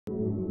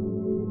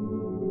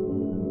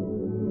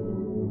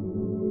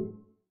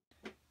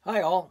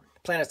Hi all,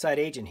 Planetside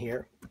Agent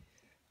here.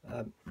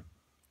 I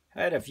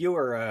had a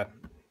viewer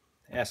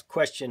ask a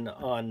question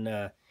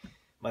on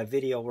my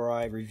video where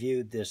I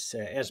reviewed this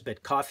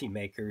Esbit coffee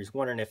maker. He's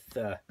wondering if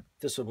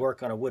this would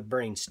work on a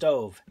wood-burning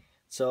stove.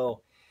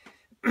 So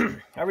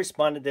I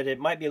responded that it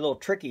might be a little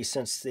tricky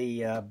since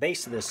the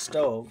base of this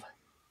stove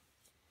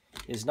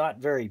is not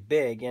very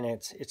big and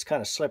it's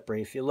kind of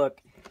slippery. If you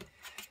look,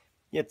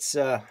 it's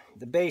the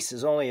base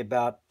is only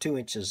about 2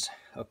 inches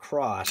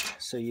across,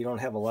 so you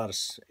don't have a lot of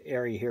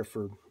area here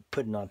for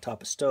putting on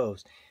top of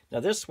stoves. Now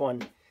this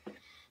one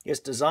is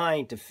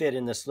designed to fit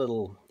in this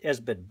little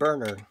Esbit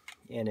burner,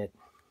 and it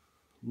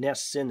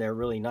nests in there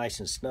really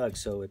nice and snug,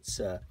 so it's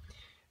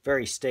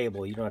very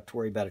stable. You don't have to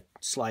worry about it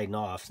sliding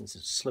off since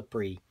it's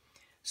slippery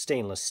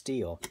stainless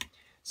steel.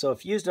 So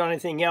if used on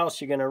anything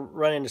else, you're going to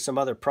run into some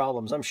other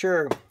problems. I'm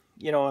sure,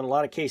 you know, in a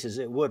lot of cases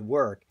it would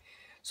work.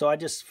 So I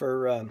just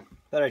thought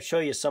I'd show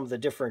you some of the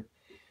different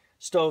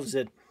stoves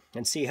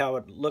and see how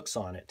it looks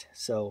on it.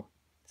 So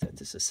set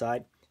this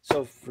aside.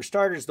 So for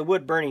starters, the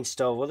wood burning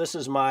stove. Well, this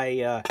is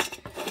my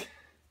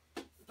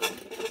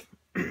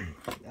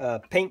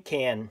paint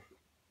can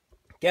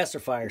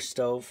gasifier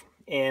stove,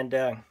 and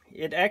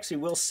it actually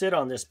will sit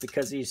on this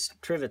because these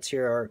trivets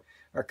here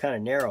are kind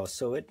of narrow,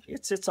 so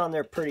it sits on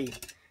there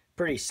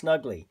pretty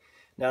snugly.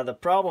 Now the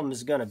problem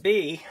is going to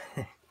be,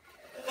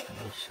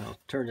 I'll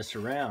turn this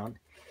around,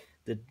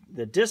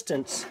 the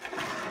distance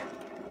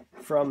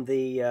from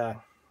the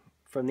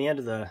end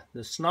of the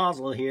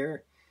nozzle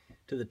here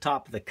to the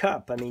top of the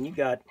cup. I mean, you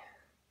got,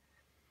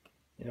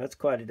 you know,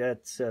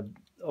 that's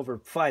over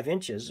 5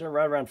 inches, or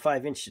right around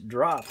 5-inch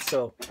drop.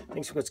 So I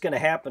think what's going to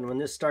happen when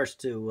this starts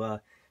to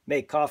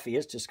make coffee,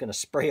 it's just going to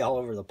spray all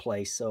over the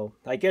place. So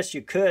I guess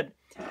you could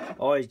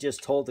always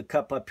just hold the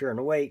cup up here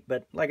and wait,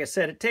 but like I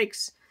said, it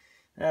takes,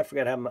 I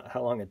forgot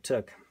how long it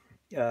took,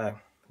 at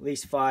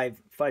least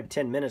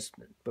 5-10 minutes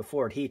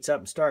before it heats up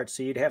and starts.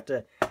 So you'd have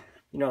to,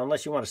 you know,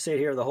 unless you want to sit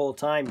here the whole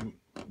time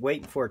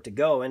waiting for it to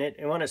go. And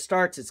when it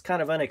starts, it's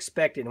kind of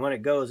unexpected. And when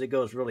it goes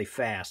really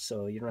fast.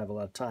 So you don't have a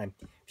lot of time.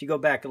 If you go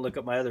back and look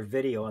at my other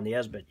video on the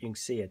Esbit, you can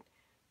see it.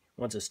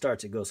 Once it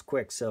starts, it goes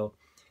quick. So,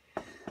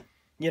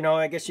 you know,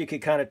 I guess you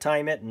could kind of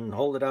time it and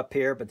hold it up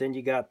here. But then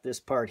you got this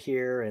part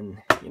here, and,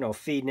 you know,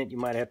 feeding it, you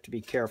might have to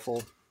be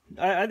careful.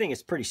 I think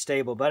it's pretty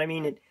stable. But, I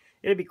mean,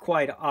 it'd be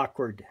quite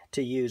awkward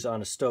to use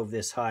on a stove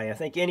this high. I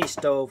think any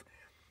stove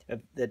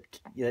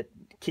that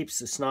keeps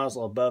the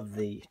nozzle above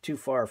too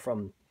far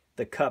from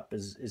the cup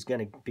is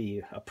going to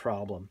be a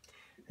problem.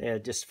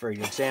 Just for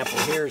an example,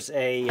 here's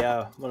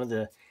one of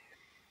the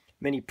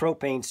mini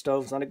propane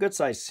stoves on a good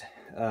size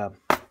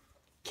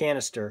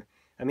canister.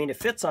 I mean, it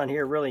fits on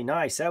here really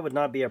nice. That would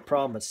not be a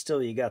problem, but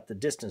still you got the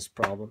distance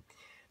problem.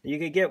 You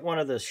could get one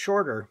of the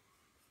shorter,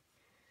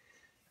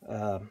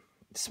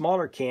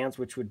 smaller cans,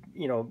 which would,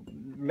 you know,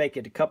 make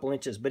it a couple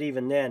inches. But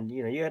even then,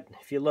 you know,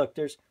 if you look,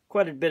 there's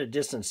quite a bit of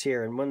distance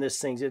here, and when this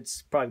thing's,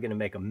 it's probably going to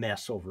make a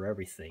mess over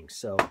everything.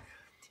 So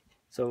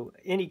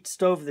any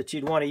stove that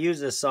you'd want to use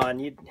this on,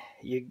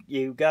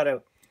 you got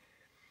to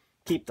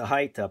keep the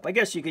height up. I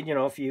guess you could, you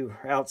know, if you're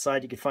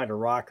outside, you could find a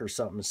rock or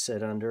something to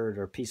sit under it,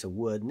 or a piece of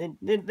wood, and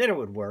then it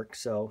would work.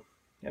 So,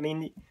 I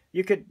mean,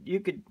 you could,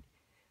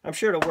 I'm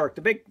sure it'll work.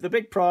 The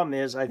big problem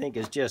is, I think,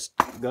 is just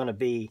going to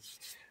be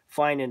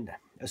finding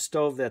a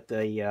stove that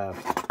the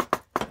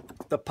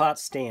pot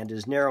stand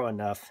is narrow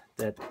enough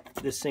that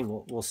this thing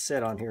will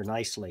sit on here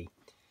nicely.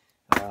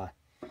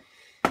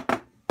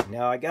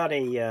 Now I got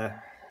a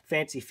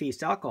Fancy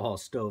Feast alcohol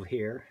stove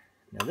here.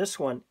 Now this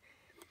one,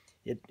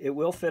 it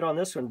will fit on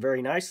this one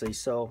very nicely,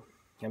 so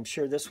I'm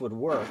sure this would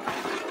work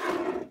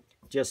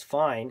just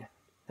fine.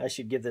 I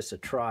should give this a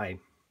try,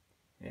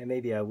 and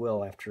maybe I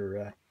will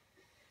after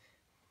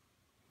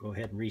go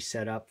ahead and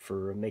reset up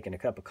for making a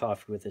cup of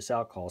coffee with this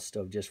alcohol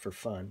stove just for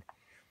fun.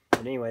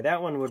 But anyway,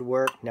 that one would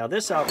work. Now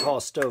this alcohol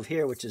stove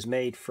here, which is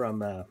made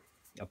from a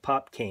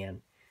pop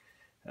can,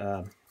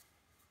 the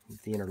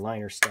inner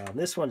liner style.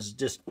 This one's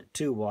just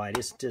too wide.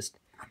 It's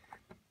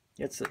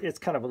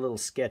kind of a little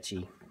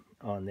sketchy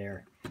on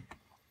there.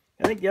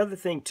 I think the other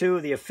thing too,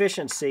 the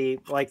efficiency,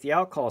 like the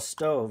alcohol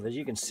stove, as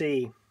you can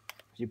see,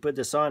 as you put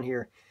this on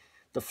here,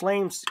 the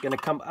flame's going to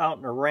come out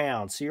and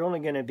around, so you're only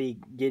going to be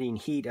getting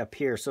heat up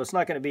here. So it's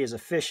not going to be as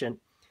efficient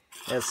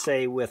as,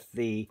 say, with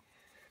the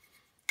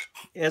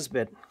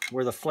Esbit,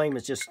 where the flame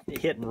is just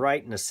hitting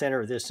right in the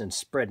center of this and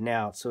spreading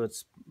out. So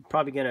it's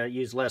probably going to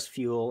use less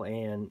fuel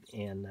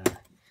and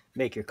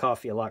make your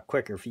coffee a lot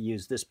quicker if you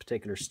use this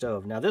particular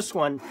stove. Now this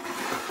one,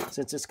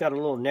 since it's got a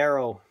little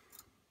narrow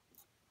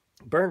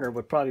burner,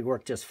 would probably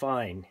work just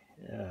fine.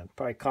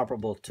 Probably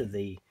comparable to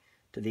the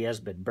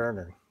Esbit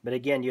burner. But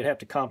again, you'd have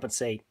to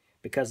compensate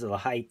because of the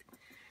height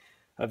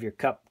of your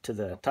cup to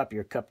the top of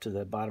your cup to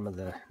the bottom of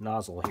the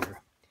nozzle here.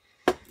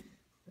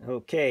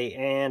 Okay,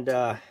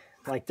 and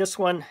like this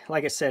one,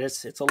 like I said,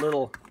 it's a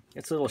little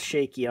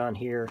shaky on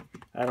here.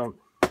 I don't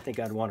think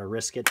I'd want to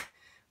risk it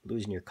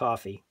losing your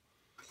coffee,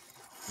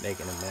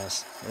 making a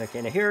mess.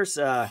 Okay, now here's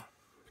a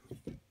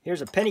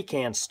penny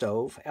can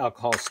stove,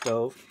 alcohol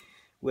stove,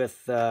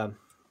 with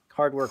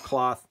hardware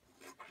cloth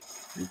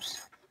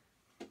oops,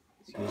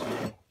 excuse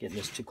me, getting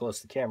this too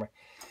close to the camera,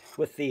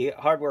 with the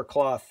hardware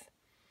cloth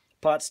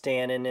pot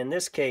stand, and in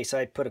this case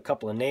I put a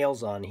couple of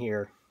nails on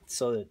here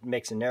so that it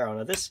makes it narrow.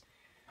 Now this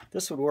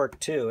would work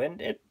too,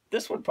 and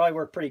this would probably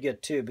work pretty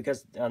good too,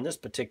 because on this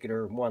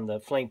particular one the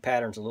flame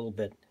pattern's a little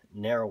bit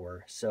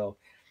narrower, so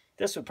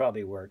this would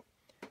probably work.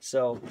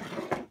 So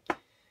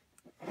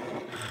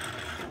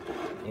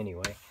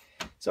anyway,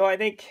 so I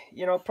think,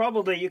 you know,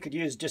 probably you could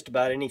use just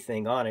about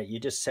anything on it. You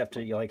just have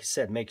to, like I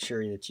said, make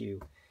sure that you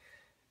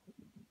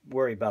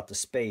worry about the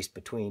space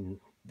between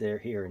there,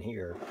 here, and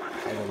here.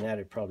 Other than that,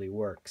 it'd probably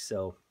work.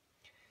 So,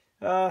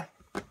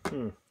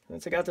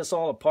 once I got this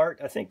all apart,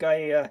 I think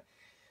I'll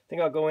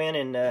go in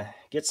and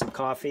get some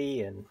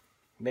coffee and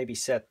maybe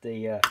set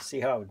the see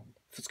how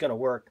if it's going to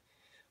work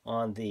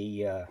on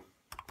the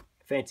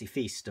Fancy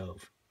Feast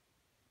stove.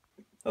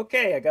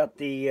 Okay, I got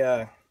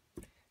the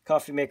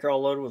coffee maker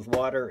all loaded with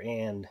water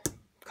and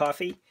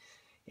coffee,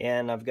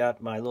 and I've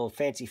got my little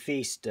Fancy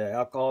Feast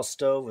alcohol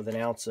stove with an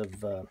ounce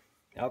of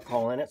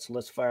alcohol in it. So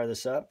let's fire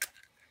this up.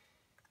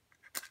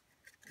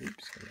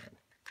 Oops, hold on.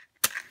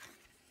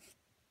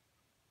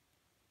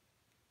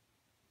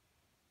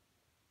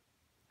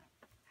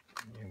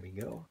 There we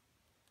go.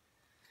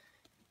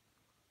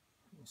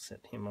 We'll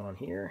set him on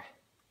here.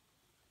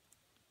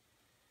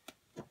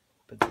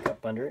 Put the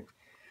cup under it.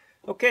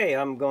 Okay,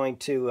 I'm going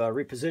to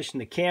reposition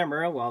the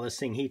camera while this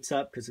thing heats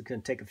up, because it's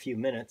going to take a few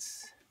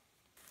minutes.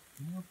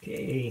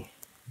 Okay,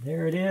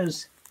 there it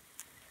is.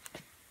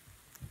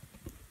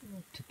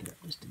 I'll tip it up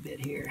just a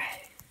bit here.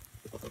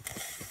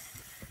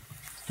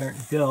 Starting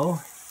to go.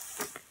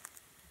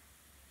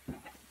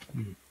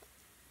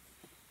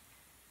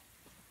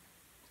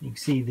 You can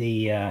see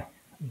the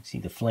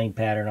flame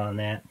pattern on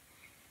that.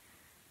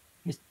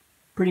 It's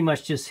pretty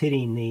much just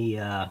hitting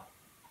the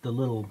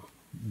little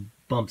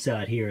bumps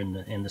out here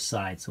in the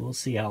side. So we'll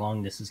see how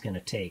long this is going to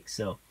take.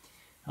 So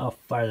I'll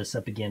fire this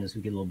up again as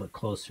we get a little bit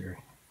closer.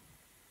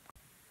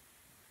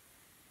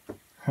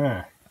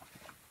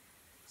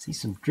 See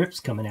some drips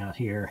coming out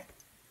here.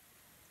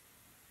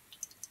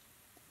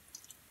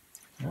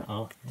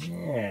 Uh-oh.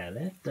 Yeah,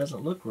 that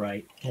doesn't look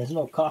right. There's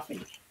no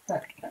coffee.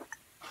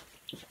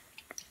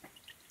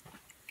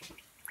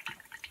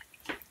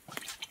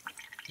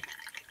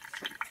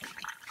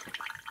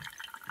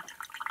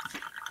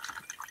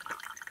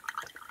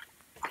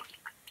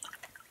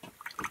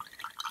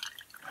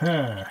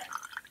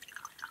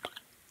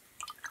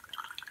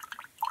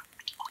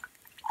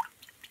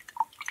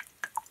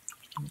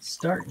 It's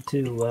starting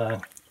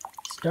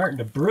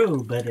to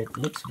brew, but it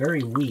looks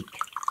very weak.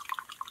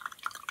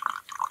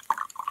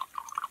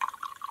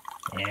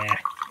 Yeah,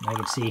 I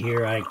can see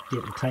here I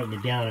didn't tighten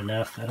it down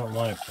enough. I don't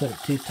want to put it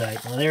too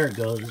tight. Well, there it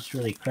goes. It's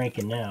really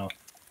cranking now.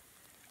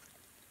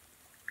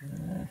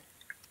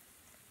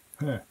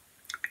 That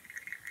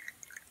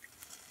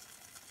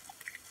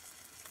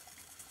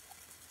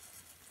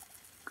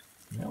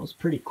was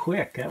pretty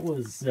quick. That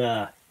was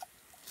about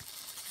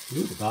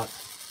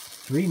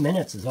 3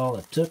 minutes is all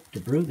it took to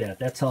brew that.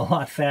 That's a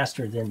lot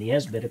faster than the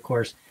Esbit. Of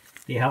course,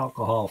 the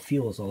alcohol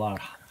fuel is a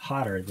lot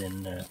hotter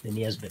than the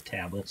Esbit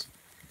tablets.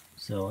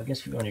 So I guess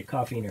if you want your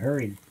coffee in a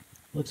hurry,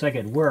 looks like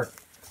it'd work.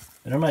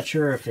 But I'm not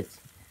sure if it's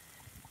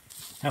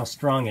how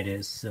strong it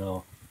is.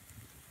 So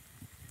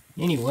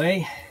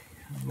anyway,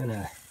 I'm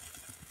gonna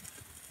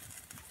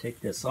take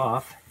this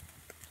off.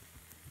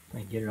 I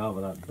can get it off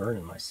without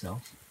burning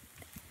myself.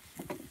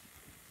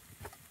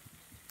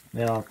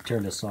 Well, I'll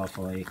turn this off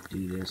while I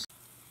do this.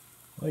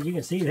 Well, you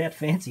can see that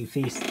Fancy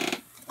Feast.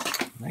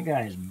 That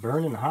guy is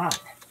burning hot.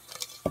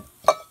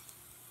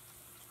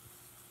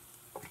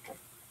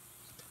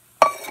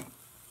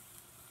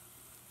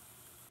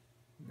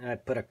 I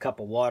put a cup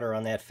of water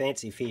on that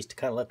Fancy Feast to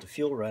kind of let the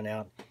fuel run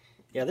out.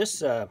 Yeah,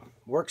 this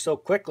works so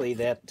quickly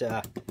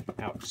that,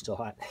 ouch, still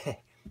hot,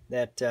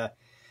 that I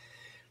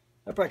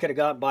probably could have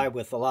got by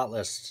with a lot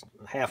less,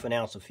 half an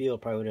ounce of fuel.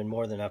 Probably would have been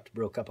more than enough to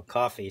brew a cup of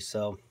coffee.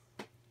 So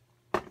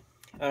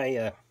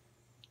I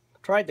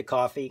tried the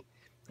coffee,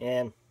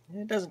 and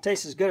it doesn't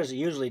taste as good as it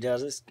usually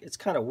does. It's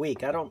kind of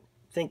weak. I don't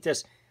think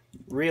this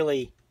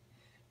really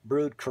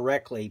brewed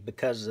correctly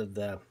because of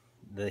the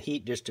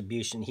heat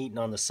distribution, heating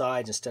on the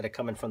sides instead of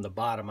coming from the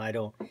bottom. I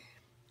don't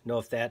know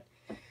if that,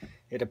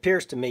 it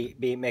appears to me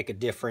make a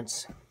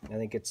difference. I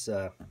think it's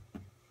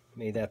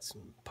maybe that's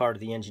part of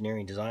the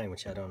engineering design,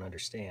 which I don't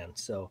understand.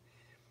 So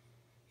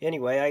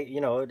anyway,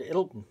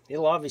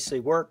 it'll obviously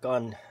work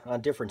on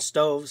different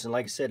stoves, and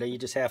like I said, you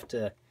just have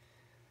to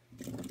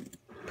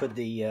put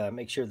the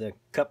make sure the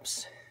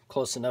cup's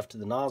close enough to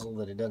the nozzle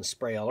that it doesn't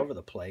spray all over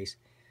the place.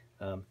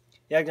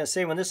 Yeah, I was gonna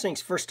say, when this thing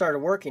first started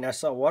working, I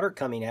saw water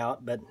coming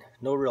out, but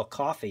no real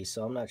coffee,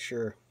 so I'm not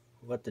sure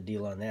what the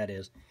deal on that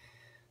is.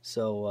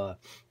 So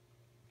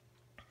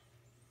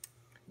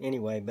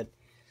anyway, but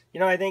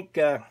I think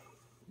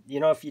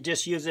if you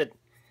just use it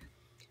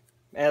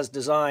as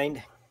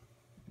designed,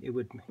 it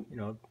would,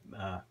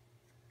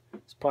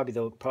 it's probably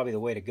the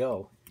way to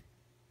go.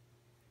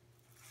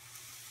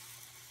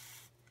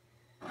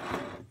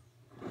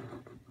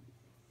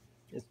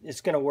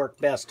 It's going to work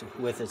best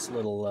with its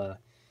little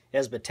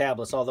Esbit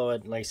tablets, although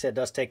it, like I said,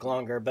 does take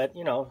longer. But,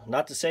 you know,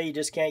 not to say you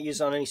just can't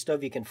use it on any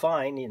stove you can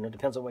find. You know, it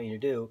depends on what you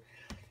do.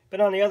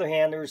 But on the other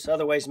hand, there's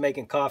other ways of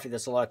making coffee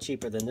that's a lot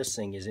cheaper than this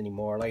thing is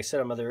anymore. Like I said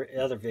on my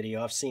other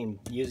video, I've seen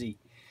usually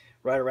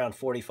right around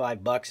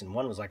 45 bucks, and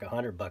one was like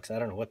 100 bucks. I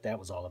don't know what that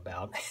was all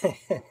about.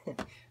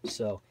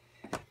 So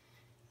I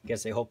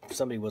guess they hope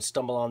somebody will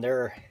stumble on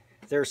their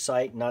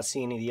site and not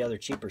see any of the other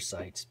cheaper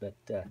sites. But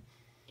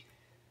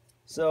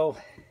so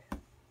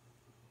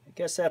I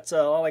guess that's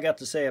all I got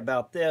to say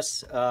about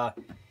this.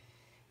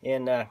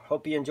 And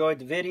hope you enjoyed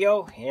the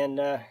video, and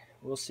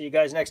we'll see you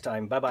guys next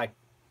time. Bye-bye.